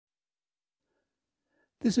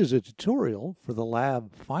This is a tutorial for the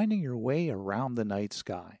lab Finding Your Way Around the Night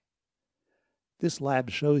Sky. This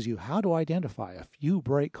lab shows you how to identify a few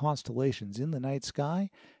bright constellations in the night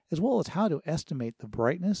sky, as well as how to estimate the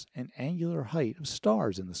brightness and angular height of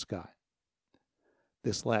stars in the sky.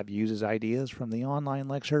 This lab uses ideas from the online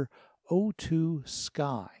lecture O2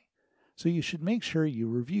 Sky, so you should make sure you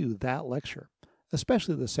review that lecture,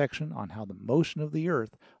 especially the section on how the motion of the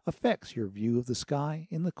Earth affects your view of the sky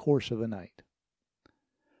in the course of a night.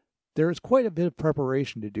 There is quite a bit of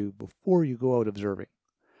preparation to do before you go out observing,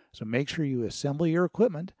 so make sure you assemble your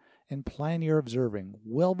equipment and plan your observing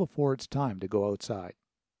well before it's time to go outside.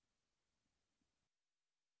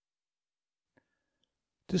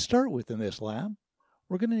 To start with in this lab,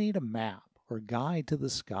 we're going to need a map or guide to the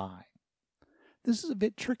sky. This is a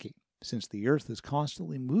bit tricky since the Earth is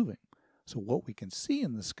constantly moving, so what we can see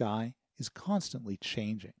in the sky is constantly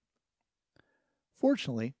changing.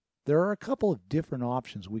 Fortunately, there are a couple of different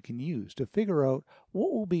options we can use to figure out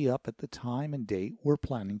what will be up at the time and date we're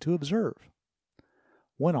planning to observe.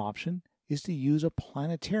 One option is to use a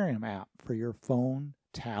planetarium app for your phone,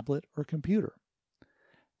 tablet, or computer.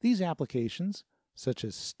 These applications, such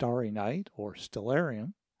as Starry Night or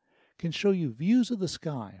Stellarium, can show you views of the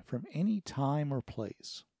sky from any time or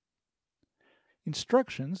place.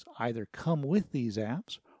 Instructions either come with these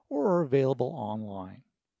apps or are available online.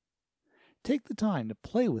 Take the time to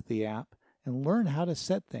play with the app and learn how to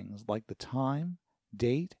set things like the time,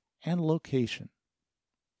 date, and location.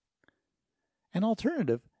 An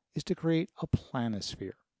alternative is to create a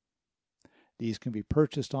planisphere. These can be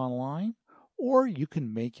purchased online, or you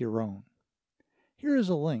can make your own. Here is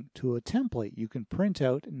a link to a template you can print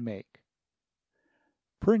out and make.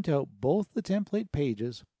 Print out both the template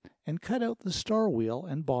pages and cut out the star wheel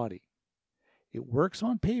and body. It works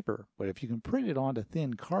on paper, but if you can print it onto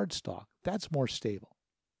thin cardstock, that's more stable.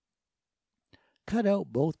 Cut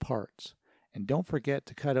out both parts, and don't forget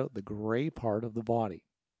to cut out the gray part of the body.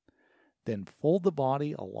 Then fold the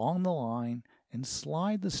body along the line and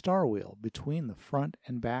slide the star wheel between the front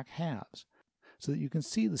and back halves so that you can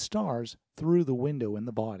see the stars through the window in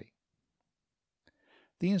the body.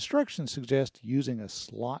 The instructions suggest using a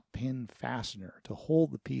slot pin fastener to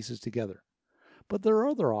hold the pieces together, but there are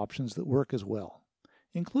other options that work as well,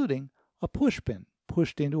 including a push pin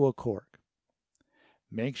pushed into a cork.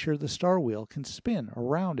 Make sure the star wheel can spin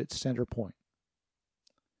around its center point.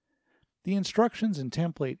 The instructions and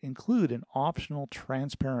template include an optional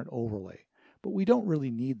transparent overlay, but we don't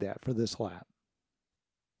really need that for this lab.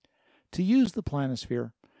 To use the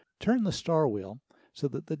planisphere, turn the star wheel so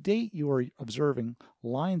that the date you are observing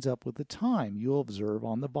lines up with the time you'll observe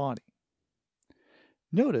on the body.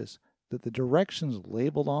 Notice that the directions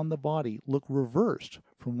labeled on the body look reversed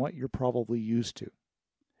from what you're probably used to.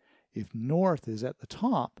 If north is at the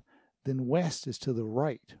top, then west is to the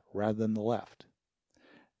right rather than the left.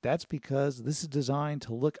 That's because this is designed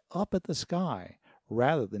to look up at the sky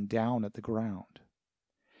rather than down at the ground.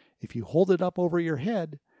 If you hold it up over your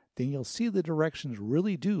head, then you'll see the directions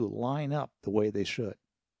really do line up the way they should.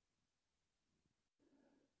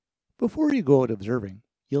 Before you go out observing,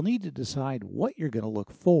 you'll need to decide what you're going to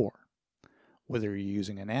look for. Whether you're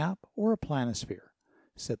using an app or a planisphere,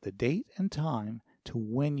 set the date and time to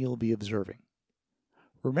when you'll be observing.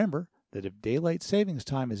 Remember that if daylight savings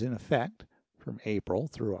time is in effect, from April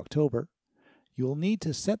through October, you will need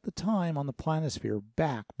to set the time on the planisphere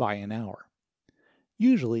back by an hour.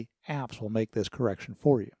 Usually, apps will make this correction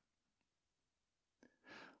for you.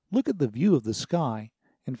 Look at the view of the sky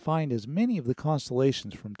and find as many of the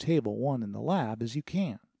constellations from Table 1 in the lab as you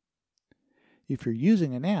can. If you're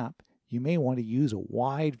using an app, you may want to use a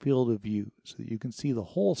wide field of view so that you can see the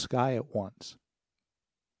whole sky at once.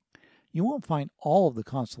 You won't find all of the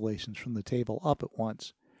constellations from the table up at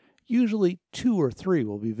once. Usually 2 or 3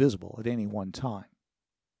 will be visible at any one time.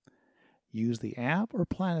 Use the app or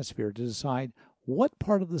planisphere to decide what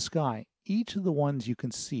part of the sky each of the ones you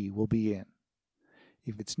can see will be in.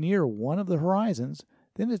 If it's near one of the horizons,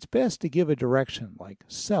 then it's best to give a direction like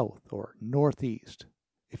south or northeast.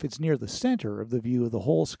 If it's near the center of the view of the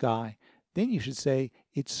whole sky, then you should say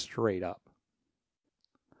it's straight up.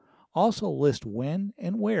 Also list when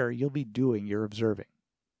and where you'll be doing your observing.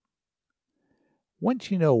 Once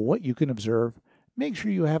you know what you can observe, make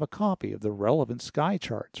sure you have a copy of the relevant sky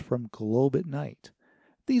charts from Globe at Night.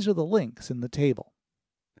 These are the links in the table.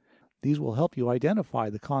 These will help you identify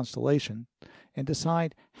the constellation and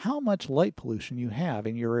decide how much light pollution you have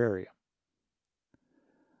in your area.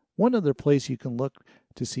 One other place you can look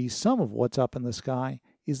to see some of what's up in the sky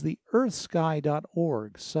is the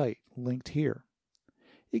earthsky.org site linked here.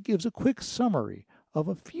 It gives a quick summary of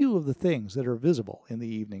a few of the things that are visible in the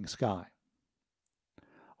evening sky.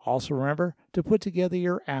 Also remember to put together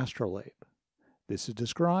your astrolabe. This is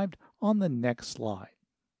described on the next slide.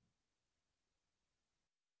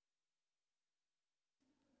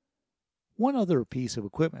 One other piece of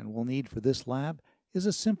equipment we'll need for this lab is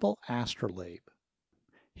a simple astrolabe.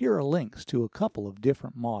 Here are links to a couple of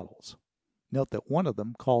different models. Note that one of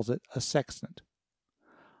them calls it a sextant.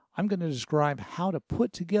 I'm going to describe how to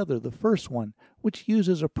put together the first one, which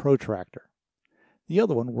uses a protractor. The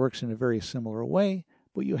other one works in a very similar way,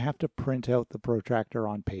 but you have to print out the protractor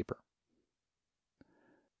on paper.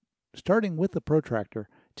 Starting with the protractor,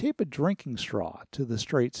 tape a drinking straw to the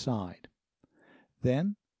straight side.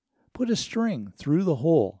 Then, put a string through the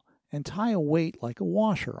hole and tie a weight like a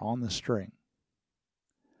washer on the string.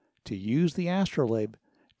 To use the astrolabe,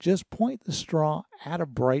 just point the straw at a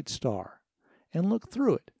bright star and look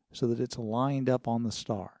through it so that it's lined up on the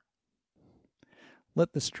star.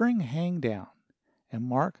 Let the string hang down and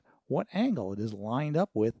mark what angle it is lined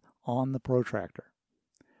up with on the protractor.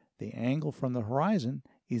 The angle from the horizon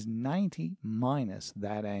is 90 minus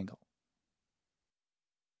that angle.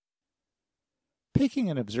 Picking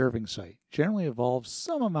an observing site generally involves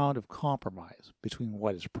some amount of compromise between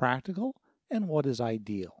what is practical and what is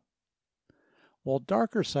ideal. While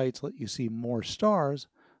darker sites let you see more stars,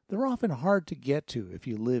 they're often hard to get to if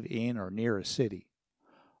you live in or near a city.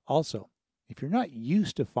 Also, if you're not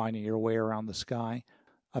used to finding your way around the sky,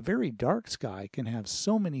 a very dark sky can have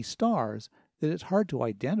so many stars that it's hard to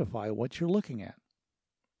identify what you're looking at.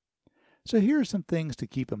 So here are some things to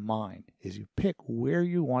keep in mind as you pick where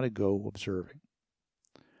you want to go observing.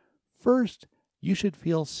 First, you should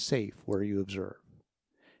feel safe where you observe.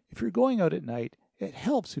 If you're going out at night, it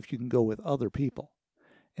helps if you can go with other people.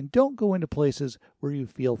 And don't go into places where you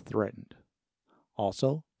feel threatened.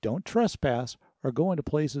 Also, don't trespass or go into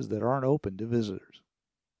places that aren't open to visitors.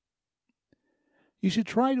 You should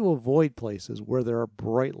try to avoid places where there are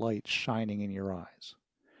bright lights shining in your eyes.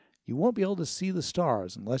 You won't be able to see the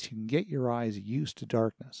stars unless you can get your eyes used to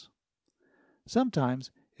darkness.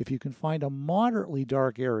 Sometimes, if you can find a moderately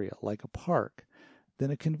dark area like a park, then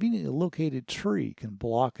a conveniently located tree can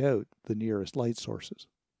block out the nearest light sources.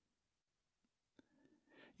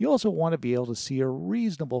 You also want to be able to see a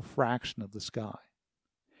reasonable fraction of the sky.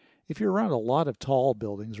 If you're around a lot of tall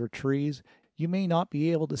buildings or trees, you may not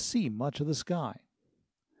be able to see much of the sky.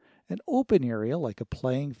 An open area like a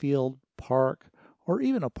playing field, park, or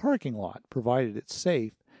even a parking lot, provided it's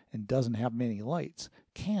safe and doesn't have many lights,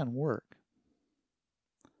 can work.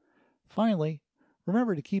 Finally,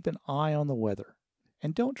 remember to keep an eye on the weather,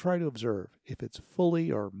 and don't try to observe if it's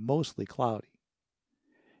fully or mostly cloudy.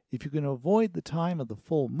 If you can avoid the time of the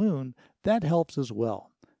full moon, that helps as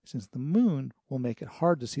well, since the moon will make it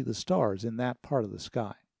hard to see the stars in that part of the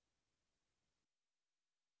sky.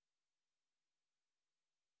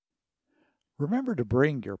 Remember to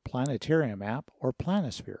bring your planetarium app or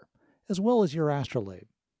planisphere, as well as your astrolabe.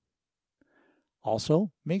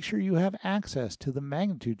 Also, make sure you have access to the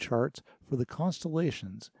magnitude charts for the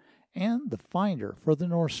constellations and the finder for the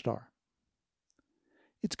North Star.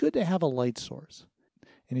 It's good to have a light source,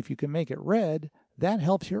 and if you can make it red, that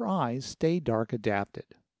helps your eyes stay dark adapted.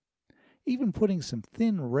 Even putting some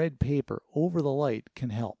thin red paper over the light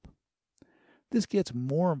can help. This gets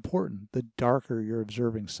more important the darker your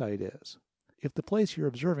observing site is. If the place you're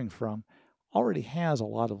observing from already has a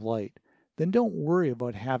lot of light, then don't worry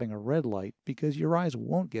about having a red light because your eyes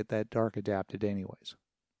won't get that dark adapted anyways.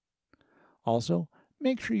 Also,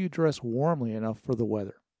 make sure you dress warmly enough for the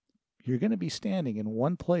weather. You're going to be standing in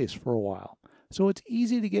one place for a while, so it's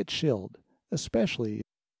easy to get chilled, especially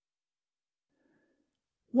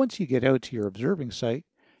once you get out to your observing site.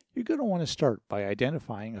 You're going to want to start by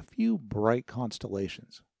identifying a few bright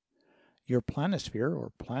constellations. Your planisphere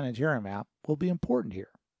or planetarium app will be important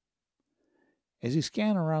here. As you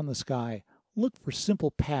scan around the sky, look for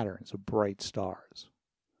simple patterns of bright stars.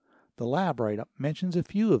 The lab write-up mentions a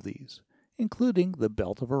few of these, including the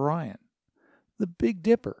Belt of Orion, the Big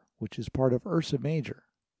Dipper, which is part of Ursa Major,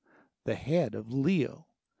 the head of Leo,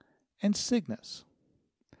 and Cygnus.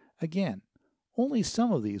 Again, only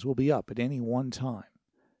some of these will be up at any one time,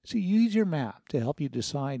 so use your map to help you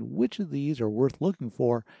decide which of these are worth looking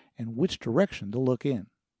for and which direction to look in.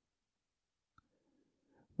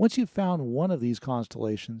 Once you've found one of these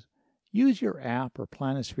constellations, use your app or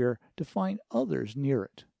planisphere to find others near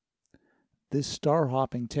it. This star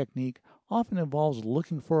hopping technique often involves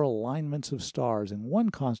looking for alignments of stars in one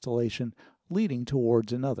constellation leading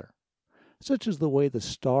towards another, such as the way the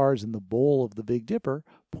stars in the bowl of the Big Dipper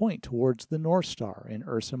point towards the North Star in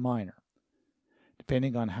Ursa Minor.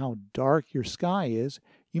 Depending on how dark your sky is,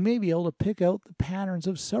 you may be able to pick out the patterns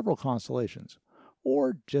of several constellations,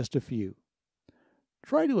 or just a few.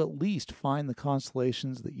 try to at least find the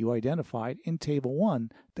constellations that you identified in Table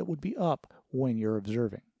 1 that would be up when you're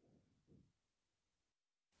observing.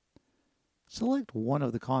 Select one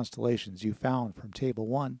of the constellations you found from Table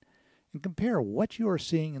 1 and compare what you are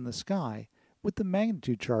seeing in the sky with the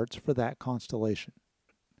magnitude charts for that constellation.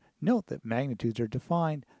 Note that magnitudes are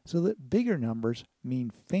defined so that bigger numbers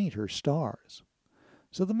mean fainter stars.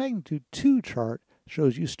 So the magnitude 2 chart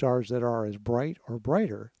shows you stars that are as bright or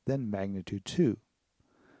brighter than magnitude 2.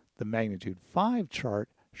 The magnitude 5 chart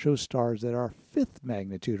shows stars that are 5th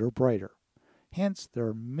magnitude or brighter. Hence, there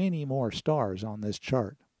are many more stars on this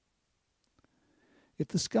chart. If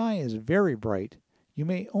the sky is very bright, you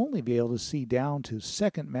may only be able to see down to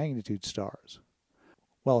 2nd magnitude stars.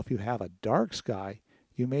 While if you have a dark sky,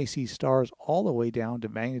 you may see stars all the way down to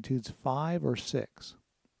magnitudes 5 or 6.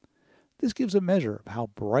 This gives a measure of how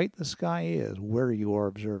bright the sky is where you are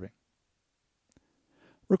observing.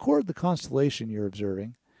 Record the constellation you're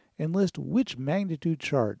observing and list which magnitude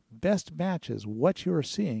chart best matches what you are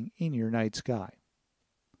seeing in your night sky.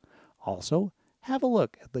 Also, have a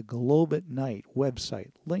look at the Globe at Night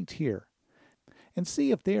website linked here and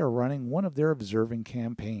see if they are running one of their observing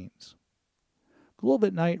campaigns. Globe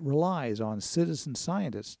at Night relies on citizen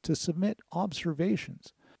scientists to submit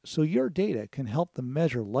observations so your data can help them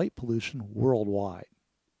measure light pollution worldwide.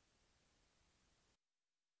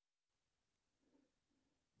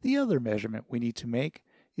 The other measurement we need to make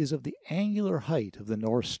is of the angular height of the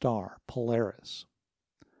North Star, Polaris.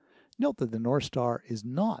 Note that the North Star is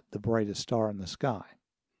not the brightest star in the sky,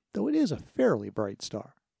 though it is a fairly bright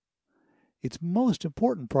star. Its most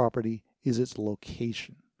important property is its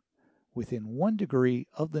location, within 1 degree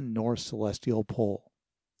of the North Celestial Pole.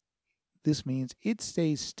 This means it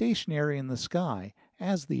stays stationary in the sky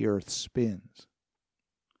as the Earth spins.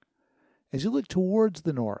 As you look towards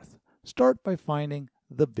the north, start by finding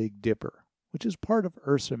the Big Dipper, which is part of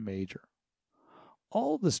Ursa Major.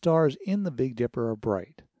 All of the stars in the Big Dipper are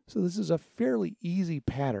bright, so this is a fairly easy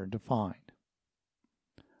pattern to find.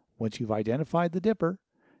 Once you've identified the Dipper,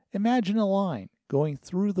 imagine a line going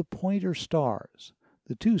through the pointer stars,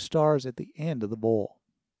 the 2 stars at the end of the bowl.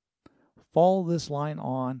 Follow this line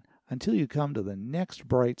on until you come to the next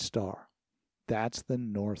bright star. That's the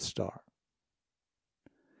North Star.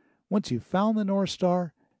 Once you've found the North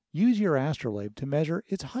Star, use your astrolabe to measure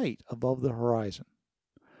its height above the horizon.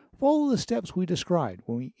 Follow the steps we described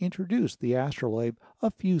when we introduced the astrolabe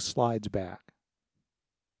a few slides back.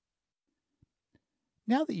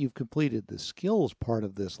 Now that you've completed the skills part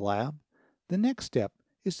of this lab, the next step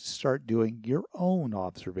is to start doing your own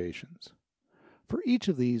observations. For each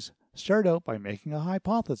of these, start out by making a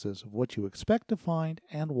hypothesis of what you expect to find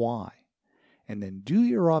and why, and then do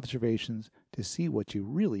your observations to see what you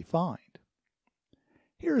really find.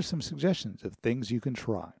 Here are some suggestions of things you can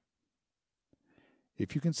try.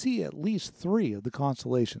 If you can see at least 3 of the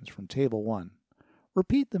constellations from Table 1,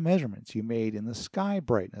 repeat the measurements you made in the sky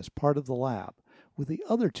brightness part of the lab with the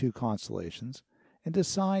other 2 constellations and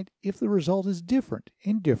decide if the result is different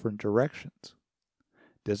in different directions.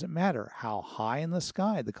 Does it matter how high in the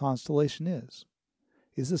sky the constellation is?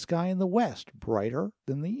 Is the sky in the west brighter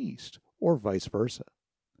than the east, or vice versa?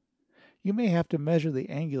 You may have to measure the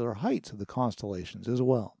angular heights of the constellations as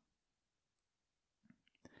well.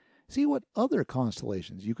 See what other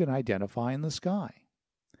constellations you can identify in the sky.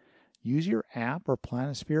 Use your app or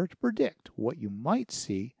planisphere to predict what you might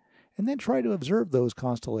see and then try to observe those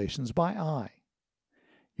constellations by eye.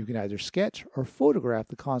 You can either sketch or photograph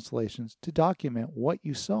the constellations to document what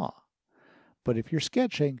you saw. But if you're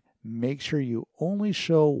sketching, make sure you only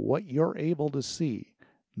show what you're able to see,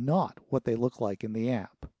 not what they look like in the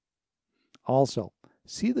app. Also,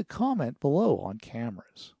 see the comment below on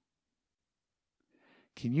cameras.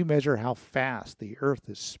 Can you measure how fast the Earth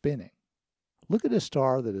is spinning? Look at a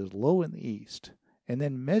star that is low in the east, and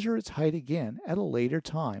then measure its height again at a later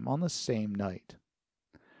time on the same night.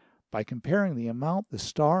 By comparing the amount the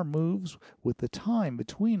star moves with the time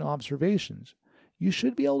between observations, you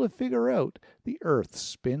should be able to figure out the Earth's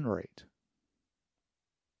spin rate.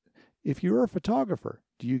 If you're a photographer,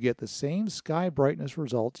 do you get the same sky brightness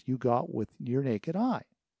results you got with your naked eye?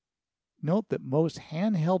 Note that most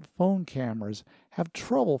handheld phone cameras have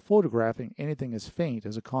trouble photographing anything as faint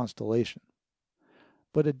as a constellation.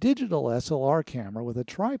 But a digital SLR camera with a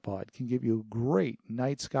tripod can give you great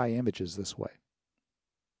night sky images this way.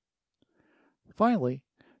 Finally,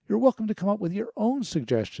 you're welcome to come up with your own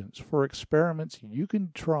suggestions for experiments you can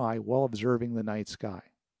try while observing the night sky.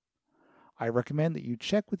 I recommend that you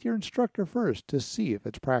check with your instructor first to see if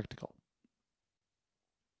it's practical.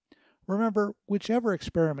 Remember, whichever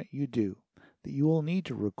experiment you do, that you will need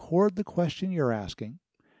to record the question you're asking,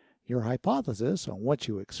 your hypothesis on what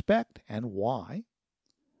you expect and why,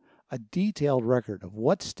 a detailed record of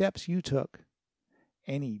what steps you took,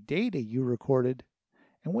 any data you recorded,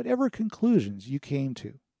 and whatever conclusions you came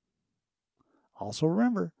to. Also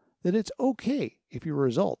remember that it's okay if your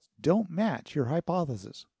results don't match your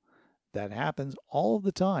hypothesis. That happens all of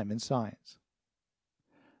the time in science.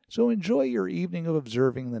 So enjoy your evening of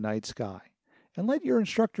observing the night sky, and let your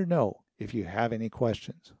instructor know if you have any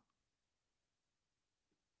questions.